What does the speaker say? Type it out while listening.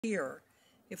here,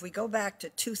 if we go back to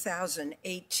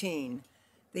 2018,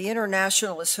 the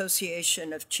International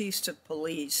Association of Chiefs of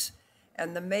Police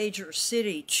and the major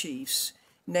city chiefs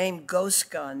named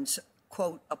ghost guns,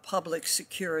 quote, a public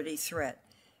security threat,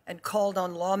 and called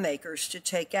on lawmakers to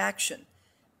take action.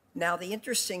 Now, the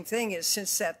interesting thing is,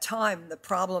 since that time, the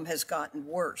problem has gotten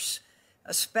worse.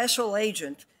 A special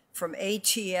agent from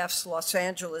ATF's Los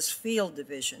Angeles Field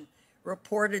Division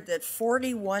reported that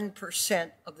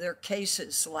 41% of their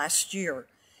cases last year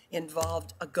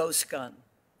involved a ghost gun.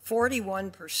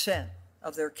 41%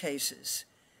 of their cases.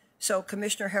 So,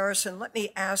 Commissioner Harrison, let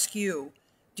me ask you,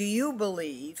 do you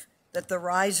believe that the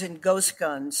rise in ghost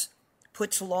guns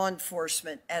puts law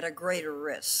enforcement at a greater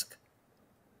risk?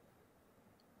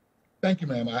 Thank you,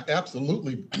 ma'am. I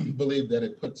absolutely believe that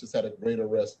it puts us at a greater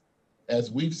risk.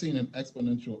 As we've seen an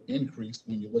exponential increase,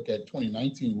 when you look at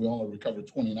 2019, we only recovered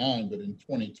 29, but in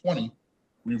 2020,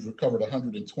 we've recovered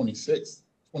 126.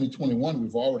 2021,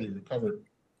 we've already recovered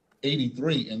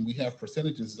 83, and we have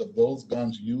percentages of those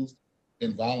guns used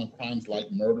in violent crimes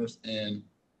like murders and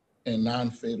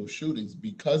non-fatal shootings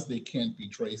because they can't be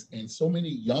traced. And so many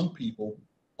young people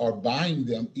are buying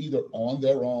them either on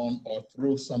their own or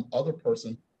through some other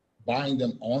person buying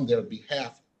them on their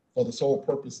behalf for the sole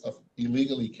purpose of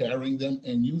illegally carrying them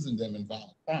and using them in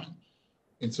violent crime.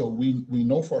 And so we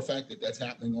know for a fact that that's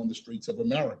happening on the streets of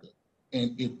America.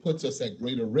 And it puts us at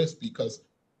greater risk because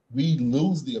we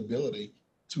lose the ability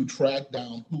to track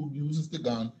down who uses the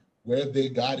gun, where they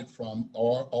got it from,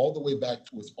 or all the way back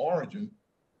to its origin,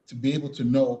 to be able to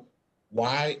know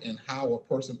why and how a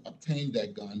person obtained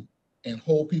that gun and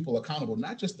hold people accountable,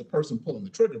 not just the person pulling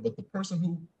the trigger, but the person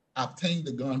who obtained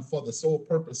the gun for the sole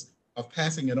purpose of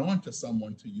passing it on to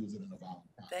someone to use it in a violent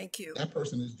crime. Thank you. That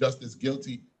person is just as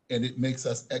guilty, and it makes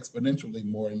us exponentially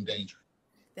more in danger.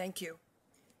 Thank you.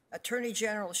 Attorney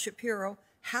General Shapiro,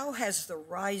 how has the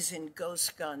rise in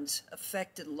ghost guns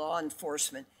affected law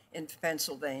enforcement in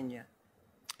Pennsylvania?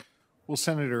 Well,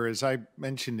 Senator, as I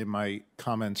mentioned in my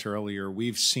comments earlier,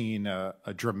 we've seen a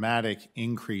dramatic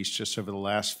increase just over the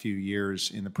last few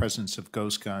years in the presence of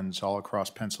ghost guns all across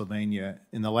Pennsylvania.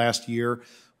 In the last year,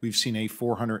 we've seen a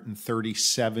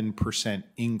 437%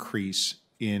 increase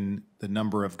in the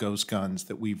number of ghost guns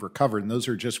that we've recovered. And those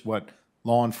are just what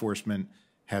law enforcement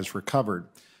has recovered.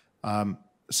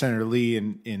 Senator Lee,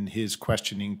 in his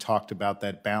questioning, talked about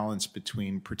that balance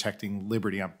between protecting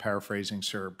liberty, I'm paraphrasing,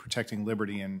 sir, protecting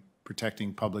liberty and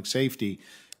protecting public safety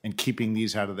and keeping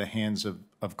these out of the hands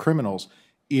of criminals.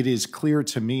 It is clear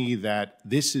to me that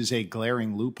this is a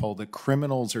glaring loophole that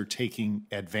criminals are taking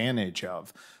advantage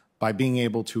of by being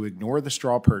able to ignore the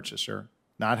straw purchaser,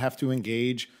 not have to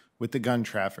engage with the gun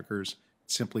traffickers,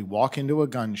 simply walk into a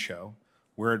gun show,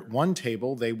 where at one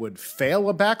table they would fail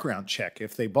a background check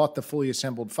if they bought the fully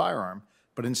assembled firearm,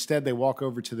 but instead they walk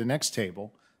over to the next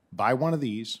table, buy one of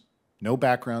these, no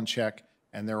background check,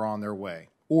 and they're on their way.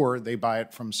 Or they buy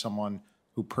it from someone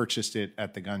who purchased it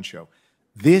at the gun show.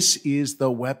 This is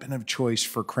the weapon of choice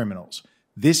for criminals.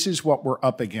 This is what we're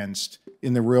up against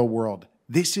in the real world.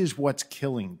 This is what's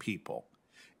killing people.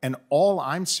 And all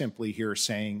I'm simply here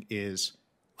saying is,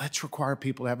 let's require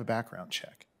people to have a background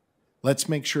check. Let's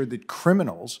make sure that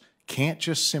criminals can't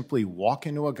just simply walk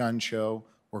into a gun show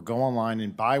or go online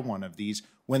and buy one of these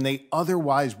when they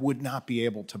otherwise would not be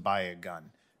able to buy a gun.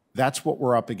 That's what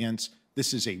we're up against.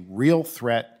 This is a real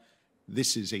threat.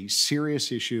 This is a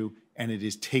serious issue, and it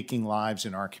is taking lives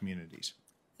in our communities.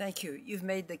 Thank you. You've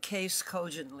made the case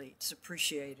cogently. It's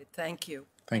appreciated. Thank you.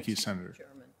 Thank you, Senator.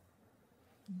 Chairman.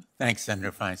 Thanks,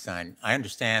 Senator Feinstein. I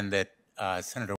understand that Senator